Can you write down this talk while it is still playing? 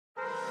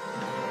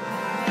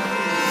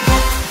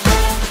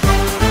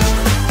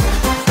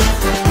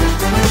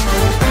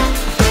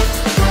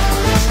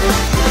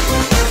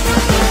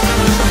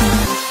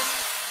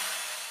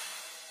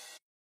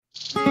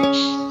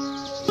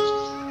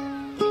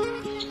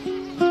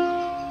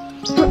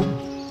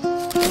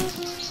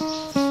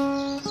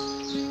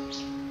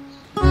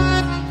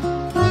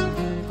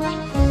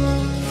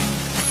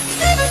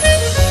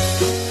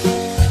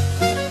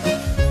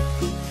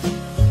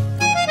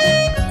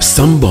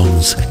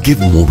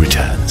give more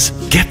returns.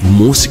 Get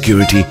more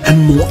security and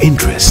more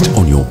interest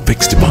on your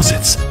fixed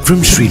deposits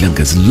from Sri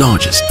Lanka's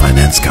largest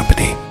finance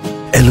company,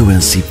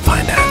 LOLC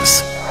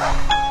Finance.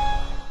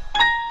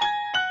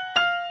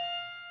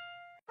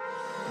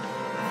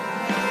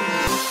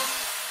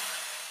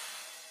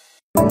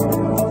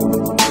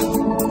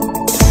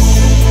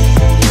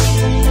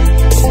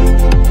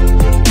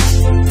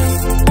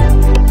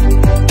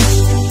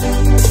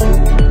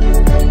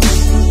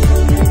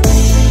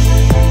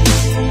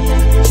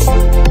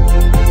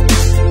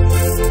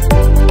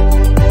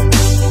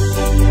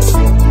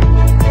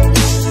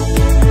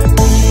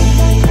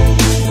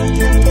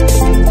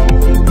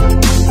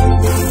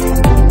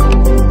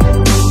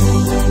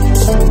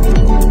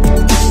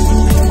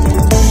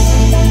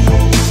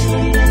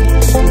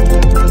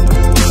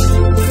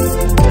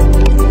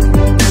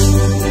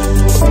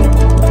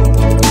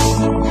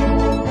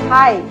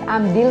 Hi,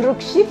 I'm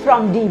Dilrukshi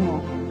from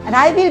DIMO, and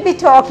I will be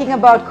talking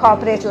about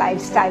corporate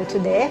lifestyle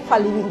today for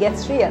Living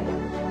Gets Real.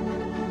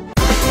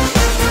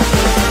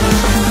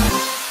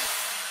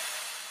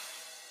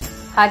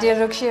 Hi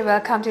Dilrukshi,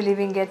 welcome to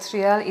Living Gets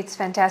Real. It's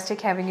fantastic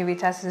having you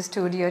with us in the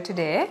studio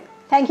today.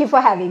 Thank you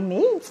for having me.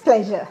 It's a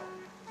pleasure.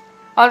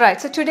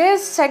 Alright, so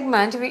today's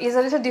segment is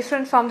a little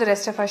different from the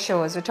rest of our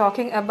shows. We're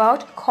talking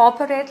about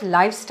corporate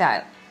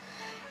lifestyle.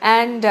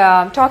 And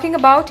talking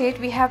about it,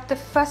 we have the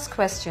first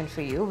question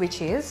for you,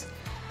 which is,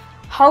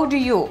 how do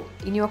you,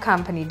 in your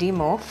company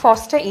DIMO,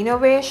 foster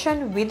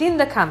innovation within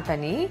the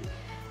company,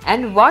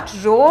 and what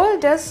role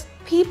does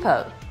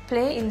people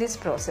play in this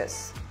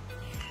process?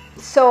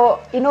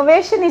 So,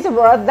 innovation is a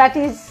word that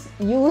is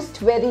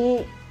used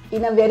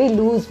in a very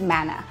loose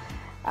manner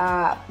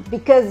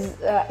because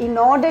in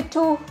order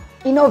to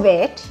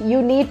innovate,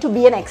 you need to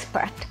be an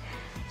expert.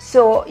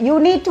 So,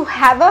 you need to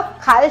have a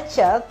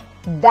culture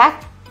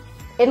that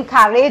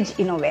encourage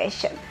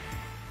innovation.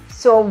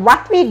 So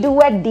what we do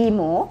at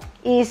DIMO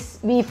is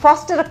we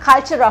foster a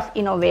culture of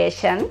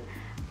innovation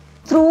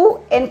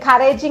through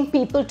encouraging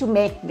people to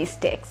make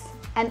mistakes.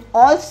 And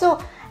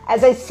also,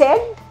 as I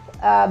said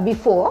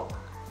before,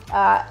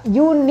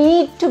 you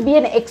need to be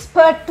an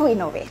expert to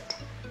innovate.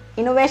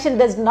 Innovation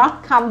does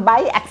not come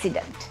by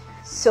accident.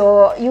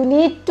 So you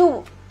need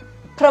to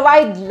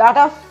provide a lot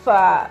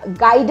of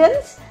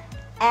guidance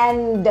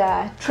and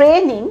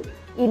training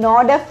in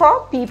order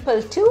for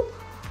people to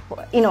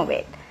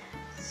innovate.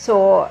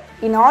 So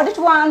in order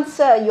to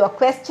answer your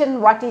question,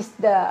 what is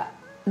the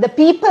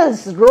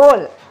people's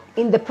role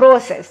in the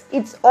process,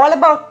 it's all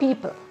about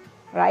people,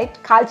 right?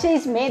 Culture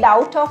is made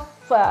out of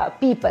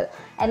people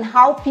and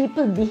how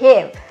people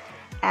behave.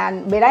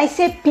 And when I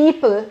say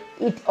people,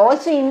 it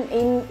also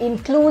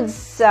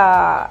includes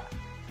the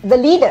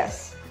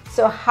leaders.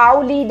 So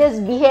how leaders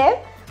behave,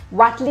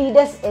 what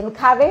leaders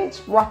encourage,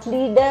 what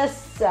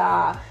leaders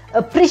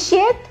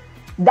appreciate,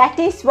 that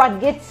is what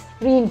gets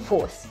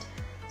reinforced.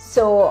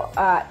 So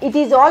it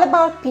is all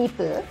about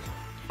people,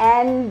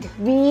 and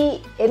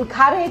we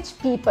encourage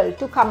people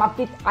to come up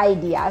with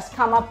ideas,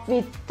 come up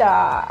with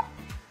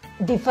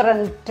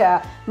different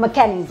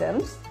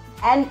mechanisms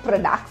and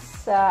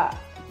products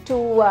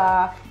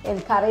to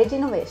encourage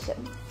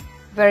innovation.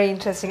 Very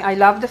interesting. I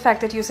love the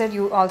fact that you said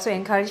you also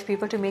encourage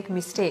people to make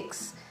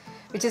mistakes,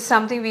 which is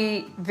something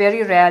we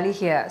very rarely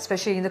hear,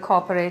 especially in the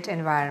corporate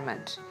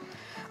environment.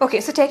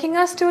 Okay, so taking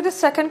us to the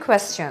second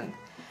question.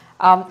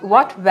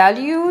 What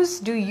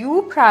values do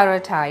you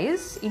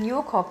prioritize in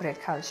your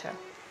corporate culture?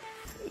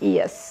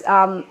 Yes,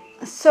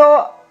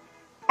 so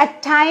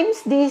at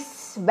times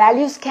these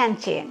values can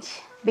change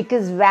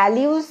because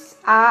values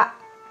are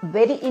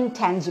very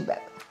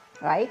intangible,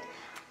 right?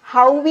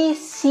 How we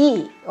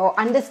see or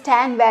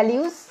understand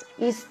values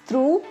is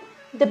through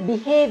the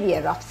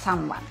behavior of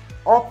someone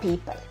or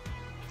people.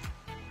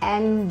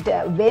 And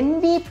when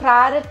we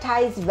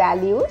prioritize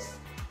values,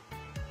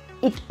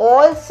 it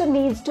also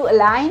needs to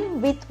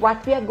align with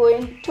what we are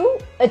going to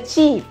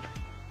achieve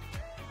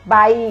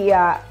by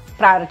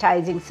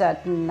prioritizing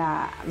certain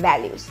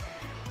values.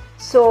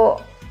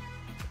 So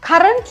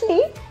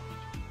currently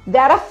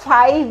there are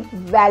 5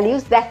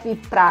 values that we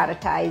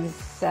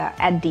prioritize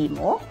at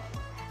DIMO,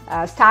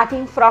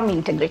 starting from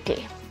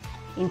integrity,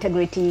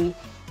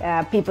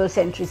 people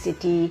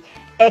centricity,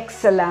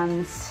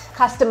 excellence,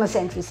 customer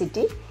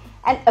centricity,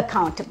 and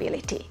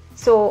accountability.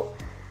 So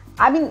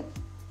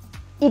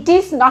it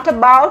is not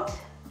about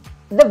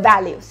the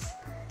values.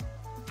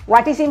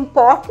 What is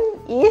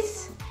important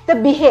is the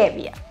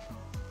behavior.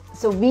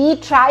 So we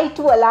try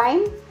to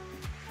align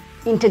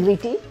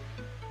integrity,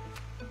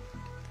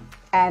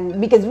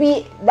 and because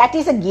that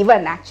is a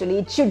given actually.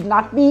 It should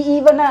not be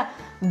even a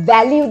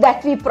value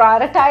that we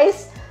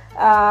prioritize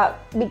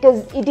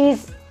because it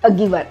is a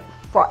given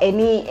for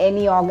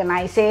any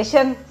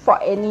organization, for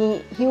any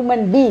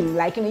human being.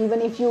 Like even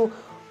if you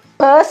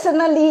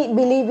personally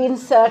believe in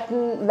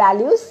certain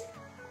values,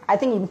 I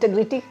think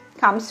integrity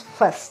comes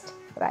first,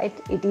 right?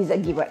 It is a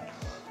given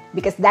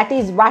because that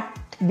is what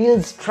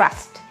builds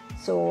trust.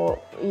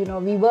 So,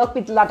 we work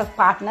with a lot of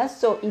partners.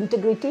 So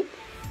integrity,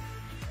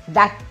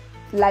 that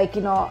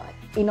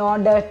in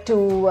order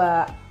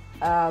to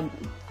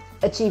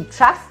achieve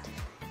trust,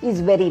 is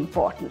very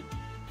important.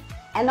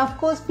 And of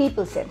course,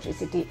 people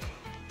centricity.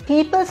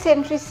 People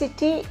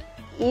centricity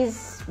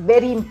is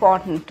very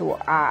important to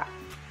our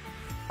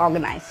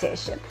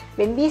organization.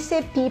 When we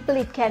say people,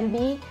 it can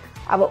be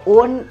our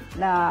own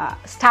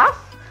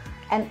staff,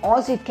 and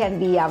also it can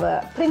be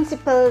our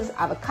principals,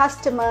 our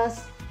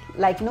customers.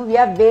 Like, we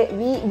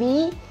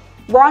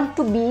want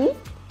to be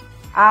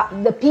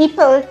the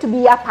people to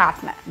be our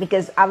partner,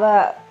 because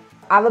our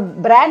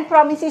brand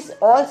promise is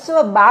also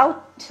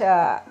about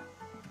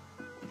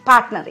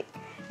partnering,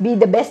 be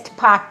the best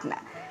partner.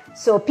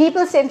 So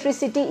people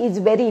centricity is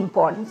very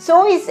important.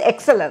 So is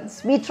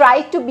excellence. We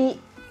try to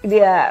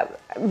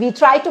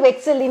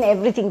excel in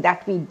everything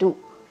that we do.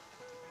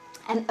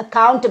 And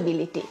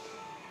accountability.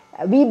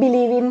 We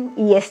believe in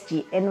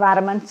ESG,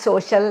 environment,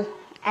 social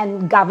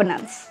and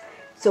governance.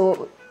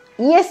 So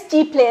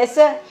ESG plays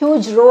a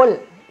huge role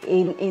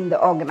in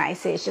the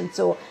organization.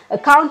 So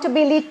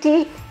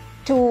accountability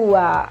to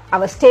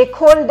our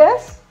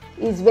stakeholders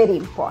is very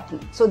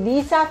important. So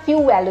these are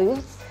few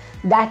values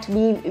that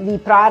we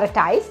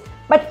prioritize,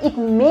 but it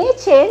may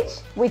change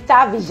with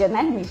our vision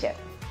and mission.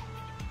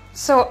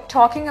 So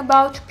talking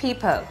about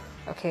people,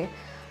 okay,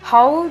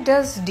 how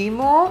does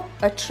DIMO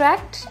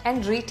attract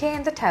and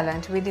retain the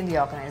talent within the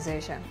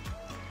organization?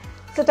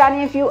 So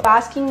Tanya, if you're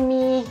asking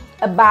me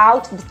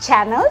about the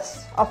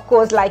channels, of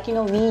course,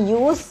 we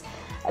use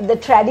the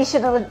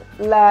traditional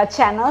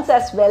channels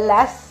as well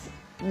as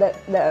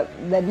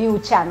the new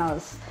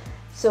channels.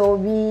 So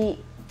we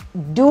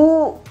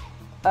do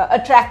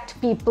attract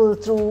people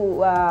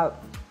through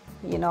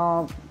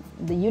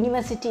the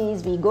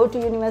universities. We go to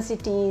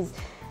universities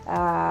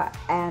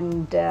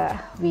and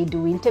we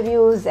do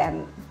interviews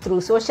and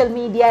through social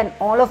media and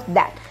all of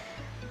that.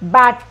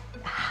 But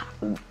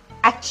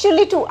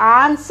actually, to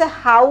answer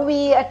how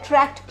we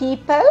attract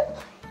people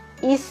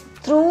is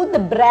through the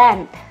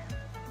brand,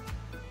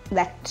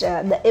 that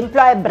the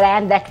employer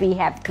brand that we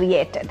have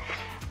created,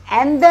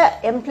 and the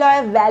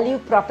employer value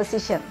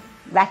proposition.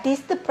 That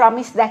is the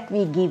promise that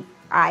we give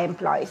our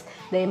employees,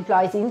 the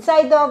employees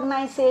inside the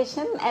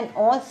organization, and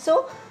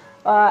also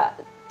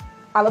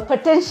our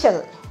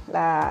potential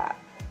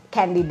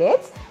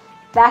candidates.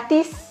 That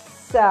is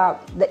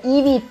the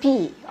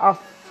EVP of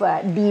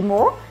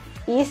DIMO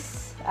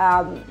is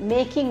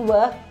making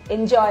work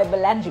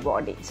enjoyable and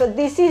rewarding. So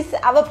this is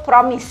our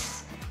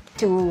promise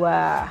to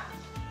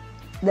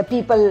the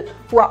people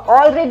who are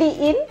already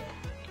in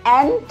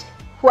and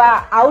who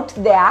are out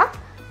there,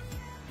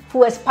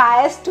 who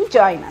aspires to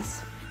join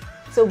us.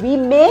 So we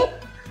make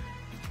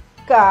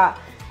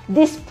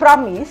this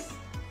promise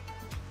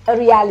a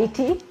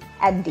reality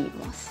at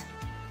DIMOs.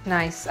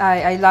 Nice.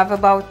 I love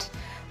about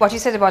what you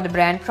said about the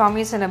brand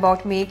promise and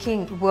about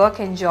making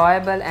work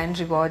enjoyable and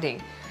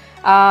rewarding.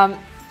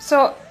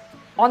 So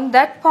on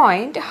that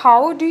point,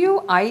 how do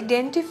you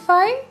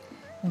identify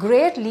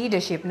great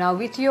leadership now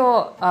with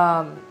your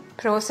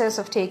process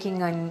of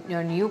taking on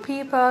your new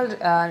people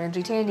and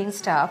retaining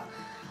staff?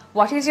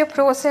 What is your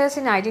process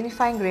in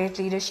identifying great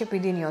leadership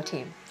within your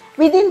team?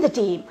 Within the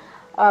team,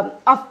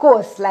 of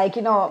course,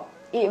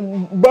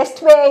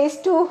 best way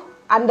is to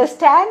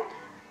understand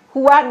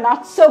who are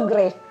not so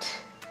great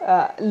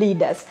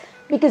leaders,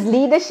 because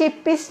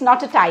leadership is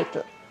not a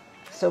title.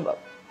 So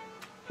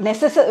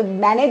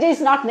manager is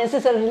not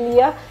necessarily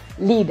a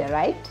leader,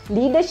 right?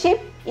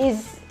 Leadership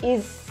is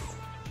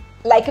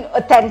like an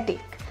authentic.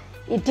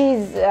 It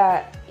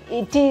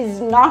is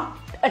not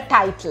a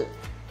title.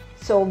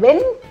 So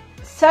when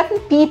certain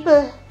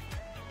people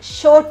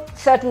show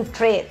certain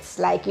traits,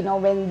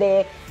 when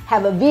they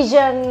have a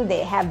vision,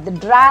 they have the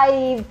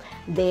drive,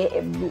 they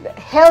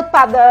help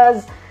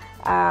others,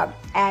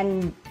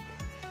 and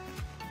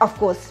of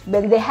course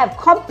when they have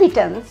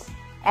competence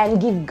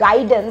and give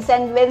guidance,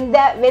 and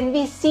when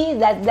we see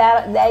that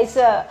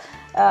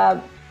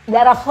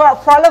there are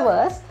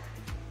followers,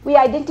 we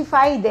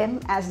identify them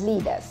as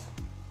leaders.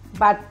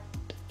 But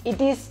it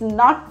is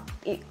not,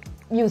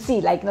 you see,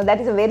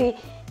 that is a very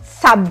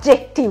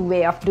subjective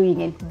way of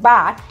doing it.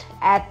 But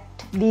at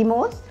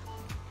DIMOs,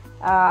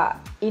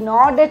 in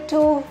order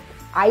to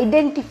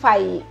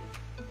identify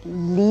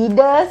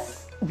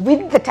leaders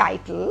with the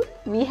title,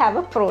 we have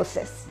a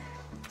process.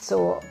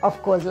 So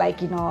of course,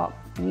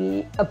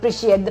 we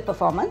appreciate the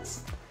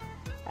performance,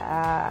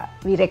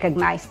 we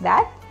recognize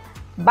that,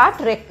 but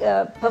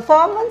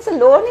performance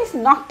alone is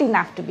not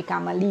enough to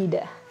become a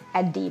leader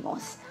at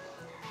DIMOs.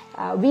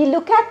 We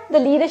look at the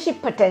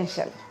leadership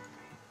potential.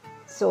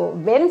 So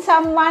when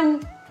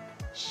someone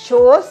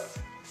shows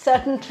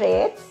certain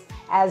traits,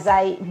 as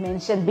I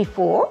mentioned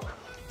before,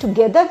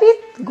 together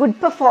with good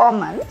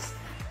performance,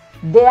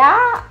 they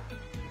are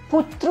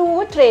put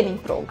through a training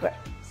program.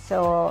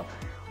 So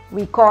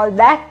we call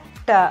that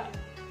the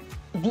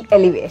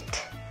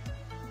Elevate.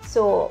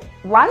 So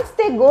once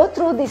they go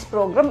through this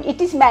program,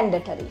 it is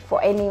mandatory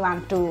for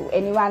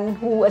anyone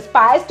who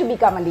aspires to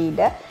become a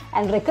leader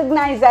and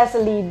recognized as a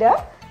leader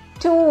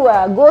to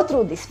go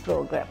through this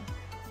program.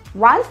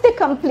 Once they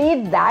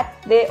complete that,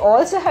 they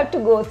also have to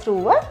go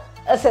through a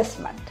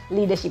assessment,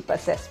 leadership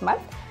assessment,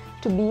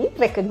 to be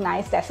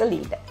recognized as a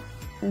leader.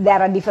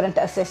 there are different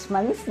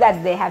assessments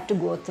that they have to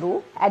go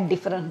through at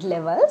different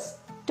levels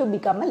to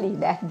become a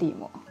leader at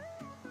DIMO.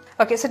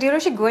 Okay, so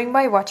Dilrukshi, going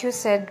by what you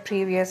said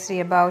previously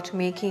about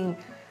making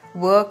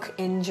work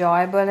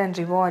enjoyable and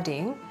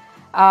rewarding,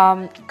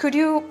 could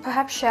you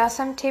perhaps share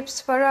some tips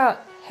for a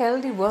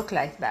healthy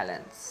work-life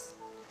balance?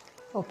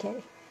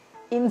 Okay.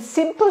 In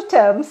simple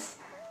terms,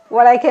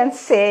 what I can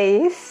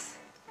say is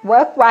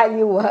work while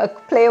you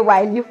work, play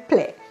while you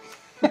play.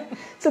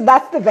 So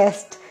that's the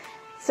best.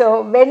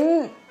 So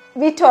when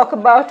we talk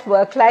about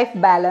work-life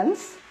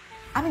balance,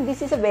 I mean,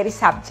 this is a very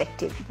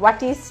subjective.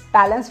 What is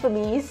balance for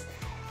me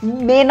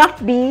may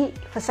not be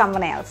for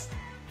someone else.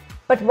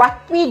 But what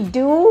we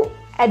do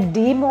at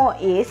DIMO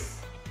is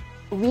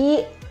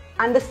we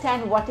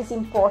understand what is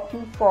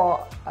important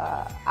for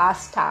our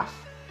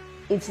staff.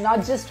 It's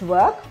not just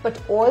work, but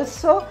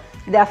also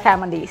their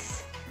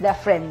families, their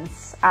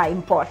friends are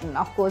important.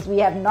 Of course, we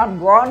have not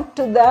gone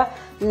to the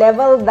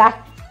level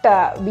that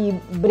we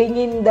bring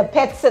in the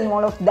pets and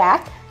all of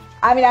that.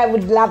 I mean, I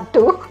would love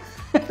to,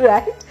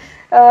 right?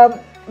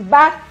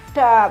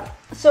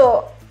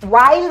 So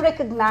while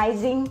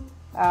recognizing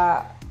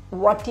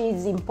what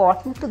is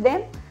important to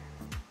them,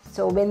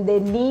 so when they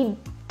need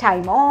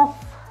time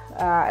off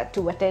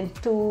to attend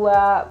to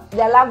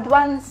their loved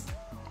ones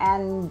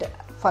and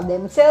for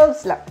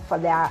themselves, for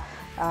their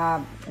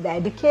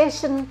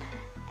education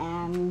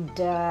and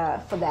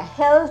for their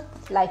health,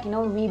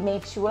 we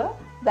make sure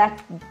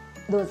that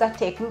those are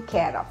taken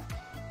care of.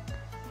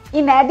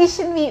 In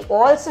addition, we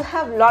also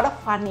have a lot of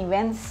fun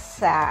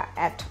events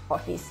at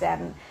office,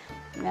 and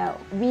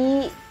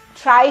we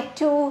try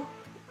to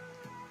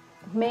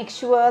make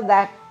sure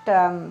that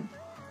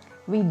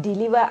we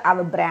deliver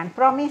our brand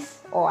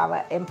promise or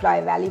our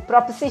employee value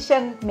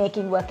proposition,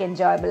 making work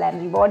enjoyable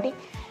and rewarding.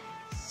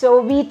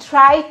 So we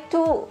try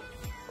to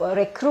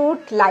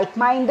recruit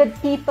like-minded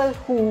people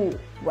who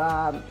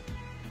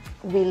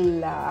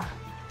will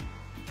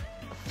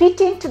fit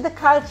into the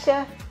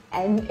culture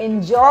and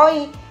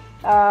enjoy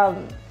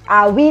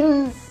our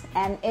wins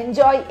and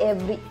enjoy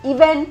every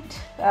event.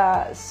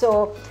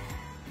 So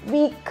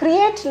we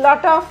create a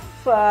lot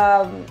of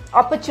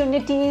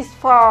opportunities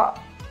for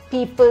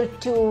people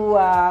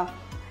to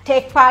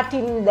take part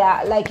in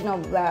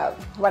the,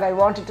 what I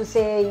wanted to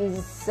say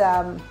is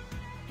to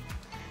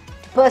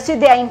pursue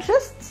their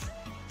interests.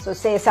 So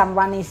say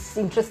someone is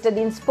interested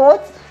in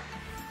sports,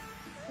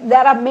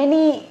 there are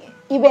many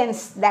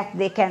events that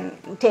they can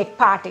take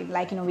part in.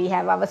 We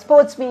have our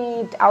sports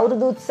meet,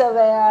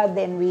 Aurudutsav,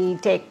 then we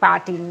take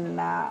part in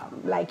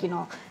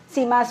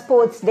SEMA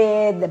Sports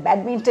Day, the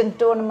badminton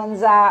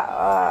tournaments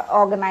are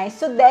organized.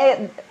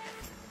 So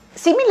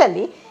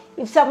similarly,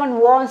 if someone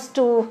wants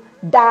to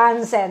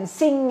dance and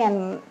sing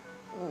and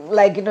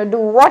do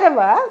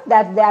whatever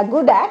that they are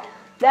good at,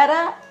 there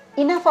are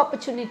enough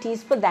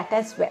opportunities for that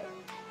as well.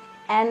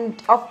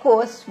 And of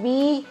course,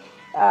 we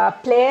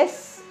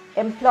place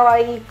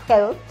employee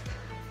health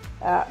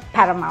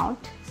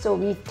paramount. So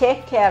we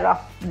take care of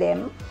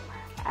them.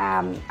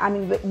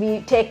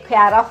 We take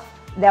care of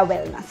their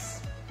wellness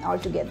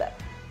altogether.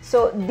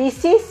 So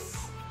this is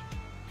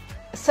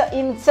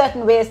in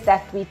certain ways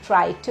that we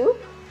try to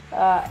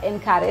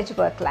encourage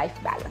work-life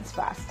balance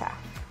for our staff.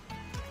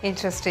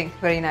 Interesting,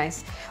 very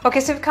nice.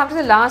 Okay, so we've come to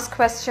the last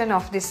question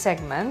of this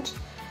segment.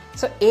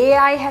 So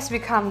AI has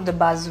become the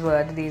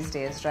buzzword these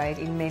days, right,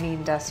 in many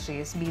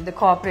industries, be it the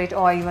corporate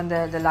or even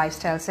the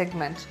lifestyle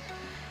segment.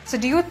 So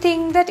do you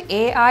think that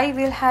AI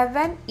will have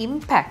an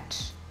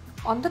impact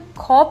on the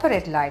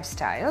corporate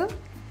lifestyle,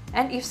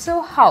 and if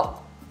so,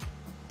 how?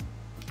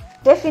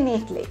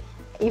 Definitely.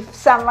 If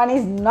someone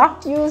is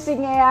not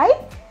using AI,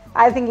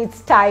 I think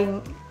it's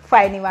time for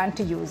anyone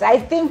to use. I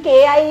think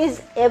AI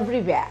is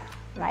everywhere,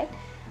 right?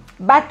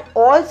 But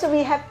also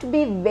we have to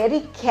be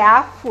very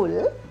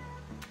careful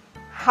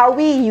how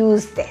we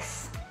use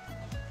this.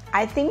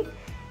 I think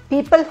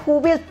people who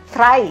will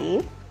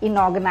thrive in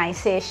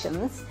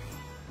organizations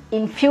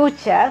in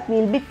future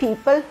will be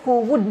people who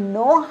would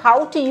know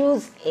how to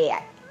use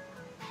AI.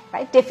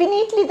 Right?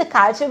 Definitely the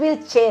culture will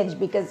change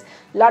because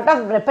a lot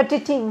of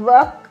repetitive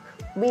work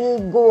will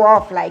go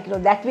off,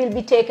 that will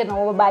be taken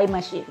over by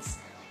machines.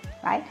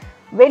 Right?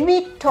 When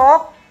we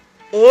talk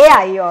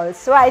AI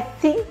also, I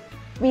think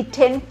we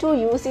tend to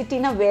use it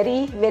in a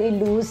very, very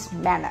loose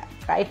manner.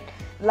 Right?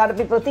 A lot of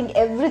people think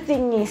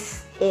everything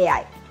is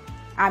AI.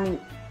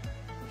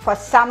 For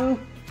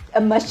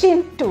a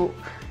machine to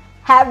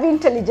have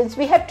intelligence,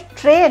 we have to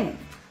train,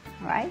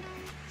 right?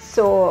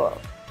 So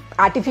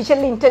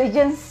artificial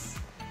intelligence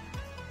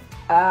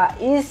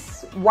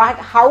is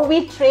how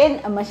we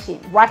train a machine,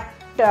 what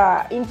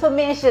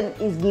information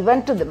is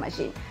given to the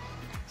machine.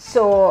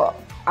 So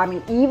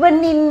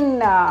even in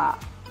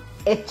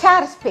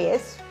HR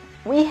space,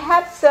 we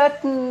have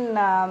certain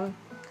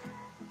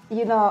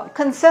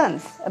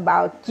concerns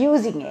about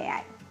using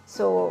AI.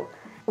 So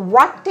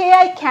what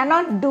AI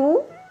cannot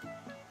do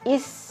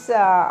is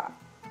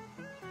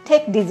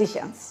take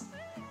decisions,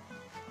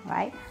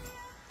 right?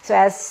 So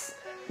as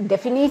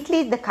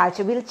definitely the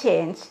culture will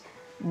change,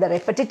 the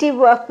repetitive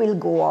work will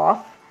go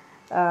off,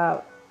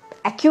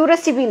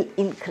 accuracy will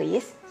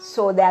increase.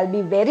 So there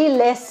will be very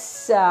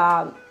less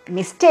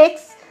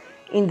mistakes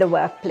in the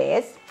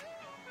workplace,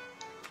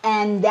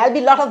 and there will be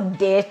a lot of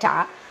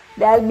data.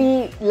 There will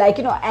be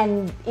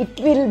and it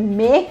will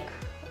make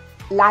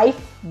life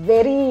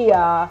very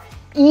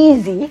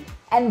easy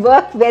and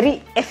work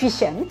very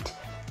efficient,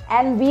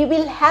 and we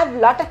will have a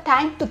lot of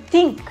time to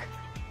think.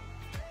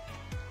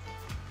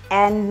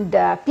 And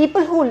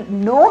people who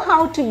know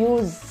how to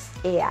use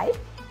AI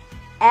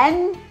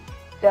and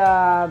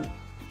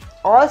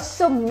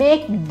also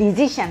make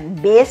decision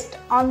based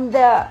on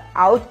the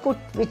output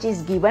which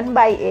is given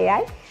by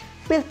AI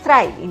will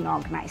thrive in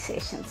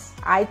organizations.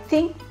 I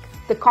think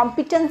the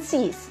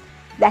competencies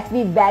that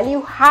we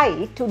value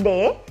high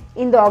today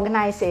in the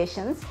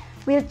organizations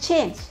will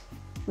change.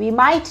 We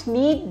might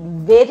need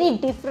very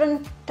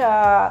different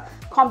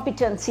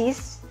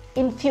competencies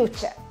in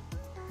future.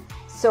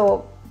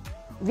 So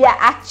we are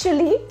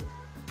actually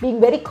being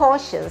very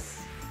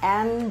cautious,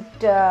 and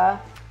we are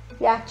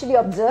actually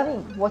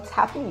observing what's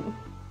happening.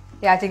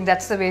 Yeah, I think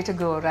that's the way to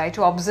go, right?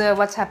 To observe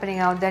what's happening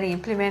out there,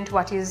 implement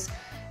what is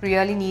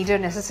really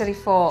needed, necessary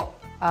for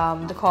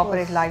the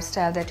corporate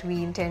lifestyle that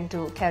we intend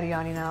to carry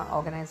on in our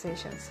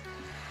organizations.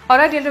 All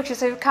right, Dilrukshi,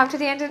 so we've come to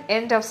the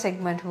end of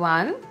segment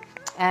 1,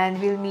 and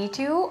we'll meet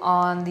you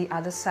on the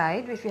other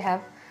side, which we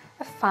have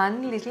a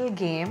fun little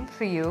game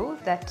for you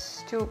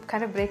to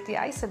kind of break the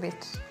ice a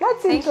bit.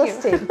 That's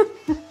interesting.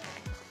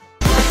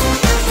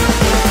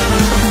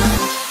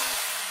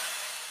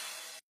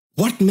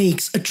 What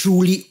makes a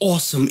truly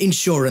awesome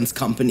insurance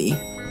company?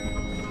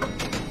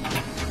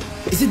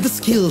 Is it the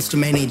skills to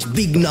manage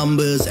big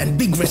numbers and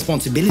big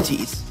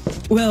responsibilities?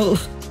 Well,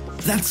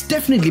 that's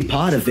definitely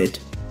part of it.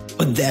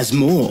 But there's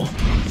more.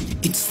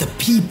 It's the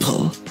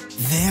people.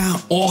 They're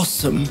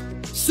awesome.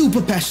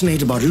 Super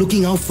passionate about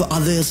looking out for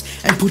others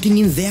and putting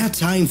in their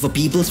time for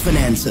people's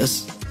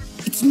finances.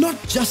 It's not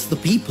just the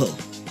people.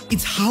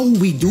 It's how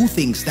we do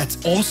things that's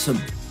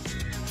awesome.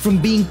 From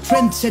being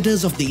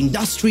trendsetters of the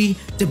industry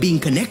to being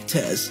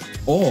connectors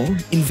or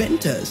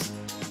inventors.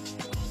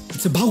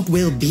 It's about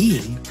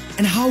well-being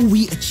and how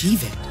we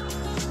achieve it.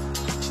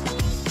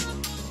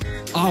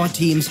 Our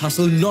teams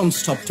hustle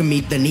non-stop to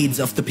meet the needs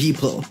of the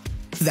people.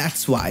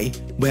 That's why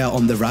we're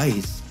on the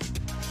rise.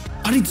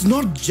 And it's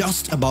not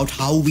just about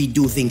how we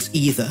do things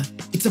either.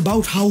 It's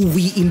about how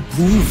we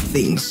improve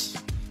things.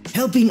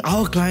 Helping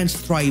our clients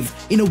thrive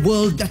in a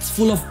world that's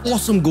full of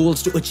awesome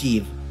goals to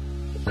achieve.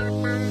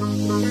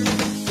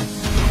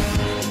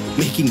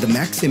 Making the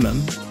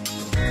maximum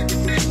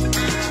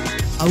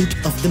out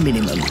of the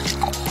minimum.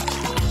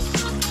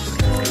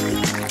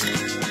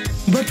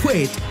 But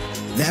wait,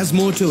 there's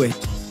more to it.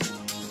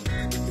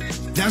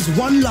 There's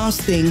one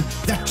last thing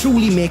that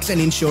truly makes an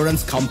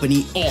insurance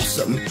company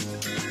awesome.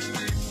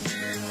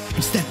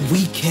 It's that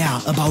we care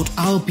about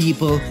our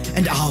people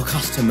and our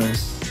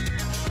customers.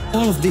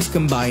 All of this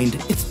combined,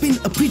 it's been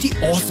a pretty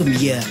awesome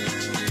year.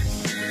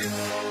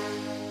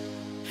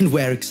 And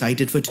we're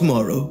excited for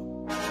tomorrow.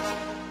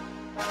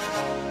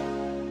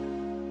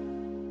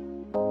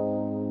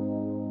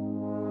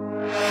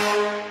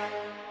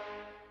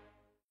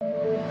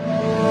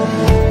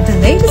 The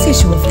latest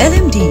issue of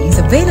LMD is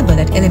available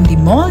at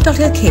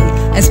lmdmall.lk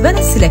as well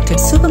as selected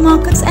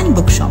supermarkets and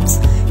bookshops.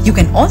 You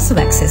can also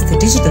access the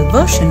digital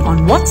version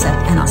on WhatsApp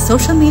and our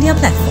social media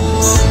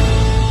platforms.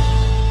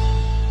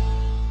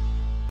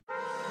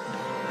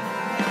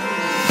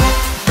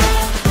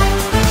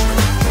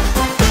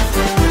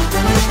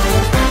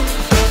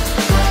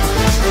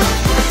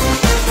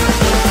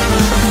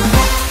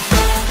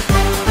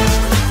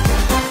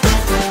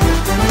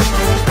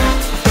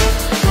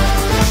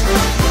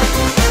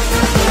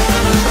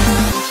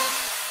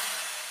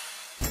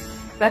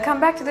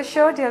 Welcome back to the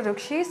show,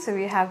 Dilrukshi. So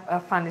we have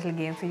a fun little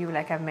game for you,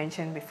 like I've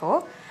mentioned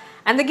before.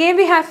 And the game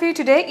we have for you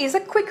today is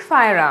a quick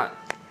fire round.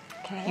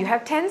 Okay. You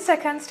have 10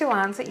 seconds to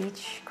answer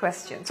each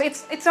question. So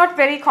it's not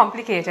very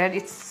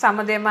complicated. Some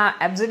of them are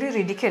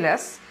absolutely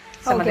ridiculous.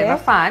 Some of them are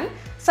fun.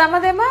 Some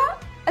of them are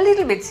a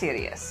little bit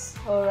serious.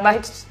 All right.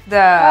 But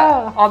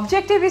the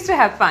objective is to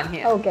have fun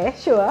here. Okay,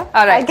 sure.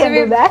 All right. I can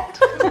do that.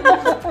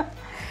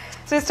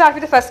 So we'll start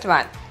with the first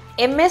one.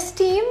 MS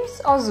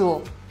Teams or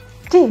Zoom?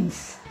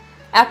 Teams.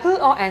 Apple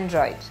or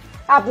Android?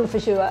 Apple for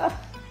sure.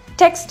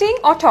 Texting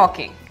or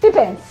talking?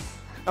 Depends.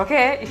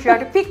 Okay, if you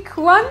have to pick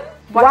one,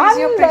 what is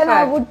your preferred? Then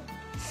I would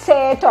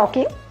say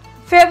talking.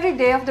 Favorite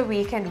day of the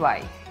week and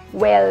why?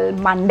 Well,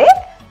 Monday.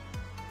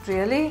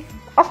 Really?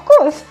 Of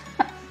course.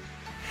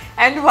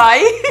 And why?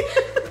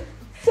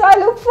 So I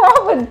look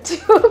forward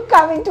to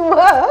coming to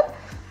work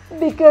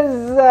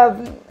because,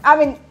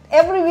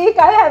 every week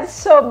I have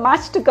so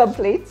much to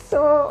complete.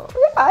 So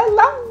yeah, I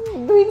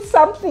love doing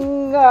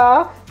something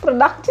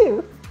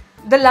productive.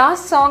 The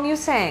last song you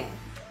sang?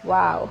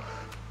 Wow.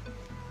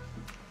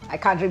 I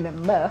can't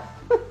remember.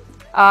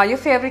 Your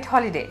favorite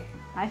holiday?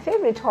 My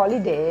favorite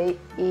holiday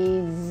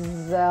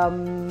is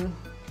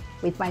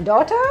with my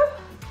daughter,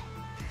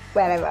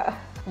 wherever.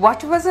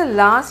 What was the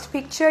last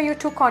picture you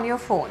took on your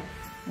phone?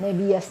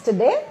 Maybe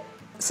yesterday.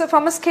 So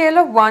from a scale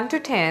of 1 to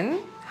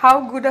 10,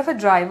 how good of a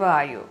driver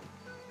are you?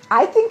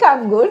 I think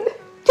I'm good.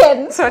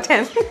 10. So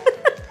 10.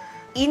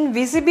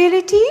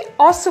 Invisibility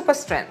or super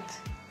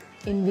strength?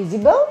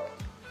 Invisible?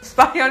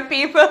 Spy on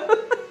people.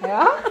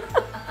 Yeah.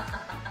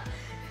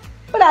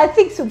 But I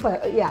think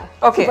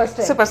Okay, super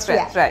strength. super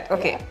strength, Yeah. right,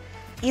 okay.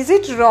 Is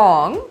it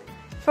wrong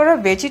for a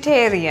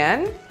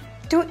vegetarian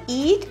to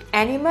eat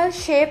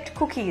animal-shaped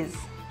cookies?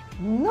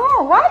 No,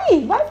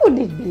 why? Why would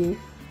it be?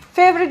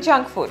 Favorite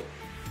junk food?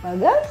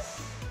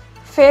 Burgers?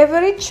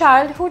 Favorite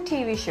childhood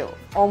TV show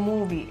or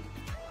movie?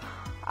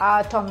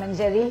 Tom and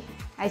Jerry.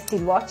 I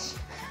still watch.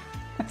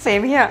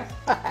 Same here.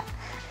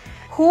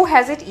 Who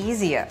has it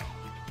easier,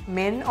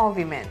 men or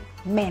women?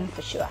 Men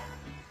for sure.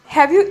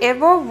 Have you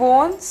ever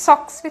worn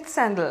socks with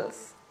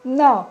sandals?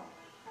 No.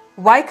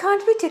 Why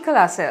can't we tickle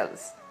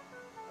ourselves?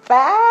 But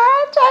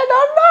I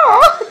don't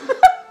know.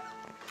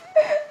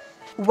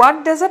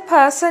 What does a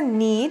person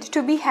need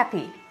to be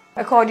happy,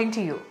 according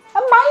to you?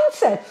 A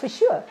mindset for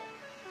sure.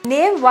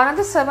 Name one of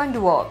the 7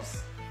 dwarves.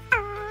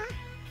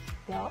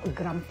 They're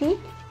grumpy.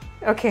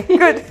 Okay,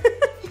 good.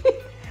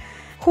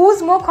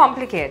 Who's more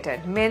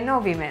complicated, men or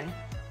women?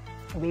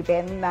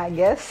 Women, I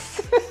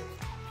guess.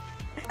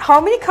 How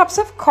many cups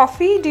of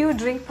coffee do you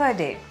drink per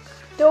day?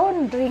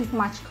 Don't drink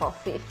much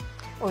coffee.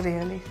 Oh,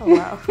 really? Oh,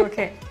 wow.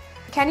 Okay.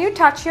 Can you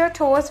touch your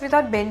toes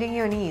without bending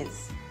your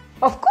knees?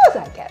 Of course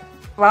I can.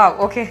 Wow,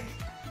 okay.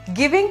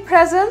 Giving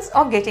presents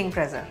or getting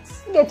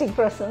presents? Getting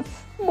presents.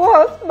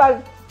 Both,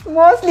 but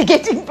mostly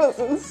getting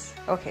presents.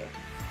 Okay.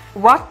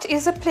 What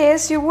is a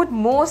place you would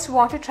most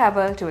want to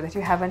travel to that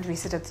you haven't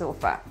visited so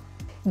far?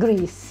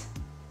 Greece.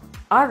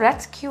 Oh,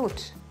 that's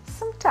cute.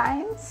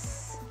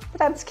 Sometimes,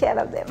 but I'm scared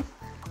of them.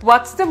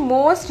 What's the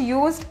most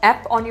used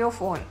app on your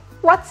phone?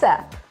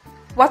 WhatsApp.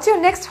 What's your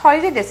next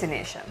holiday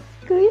destination?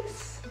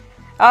 Greece.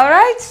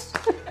 Alright,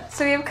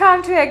 so we've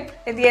come to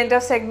at the end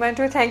of segment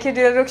 2. Thank you,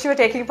 Dilrukshi, for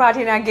taking part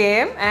in our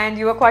game, and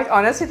you were quite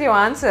honest with your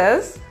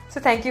answers. So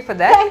thank you for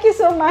that. Thank you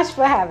so much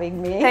for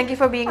having me. Thank you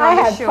for being I on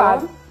the had show.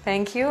 fun.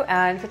 Thank you,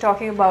 and for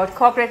talking about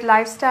corporate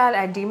lifestyle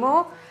at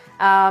DIMO.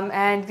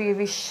 And we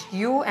wish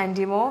you and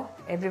DIMO,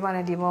 everyone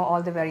at DIMO,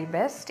 all the very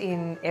best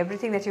in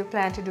everything that you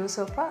plan to do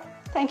so far.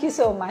 Thank you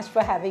so much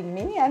for having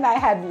me, and I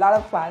had a lot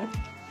of fun.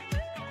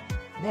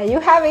 There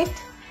you have it.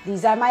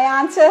 These are my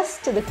answers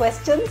to the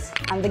questions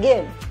and the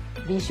game.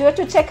 Be sure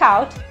to check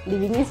out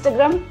Living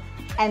Instagram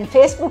and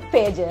Facebook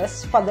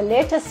pages for the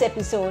latest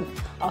episode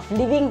of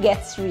Living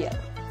Gets Real.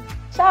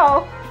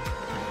 Ciao!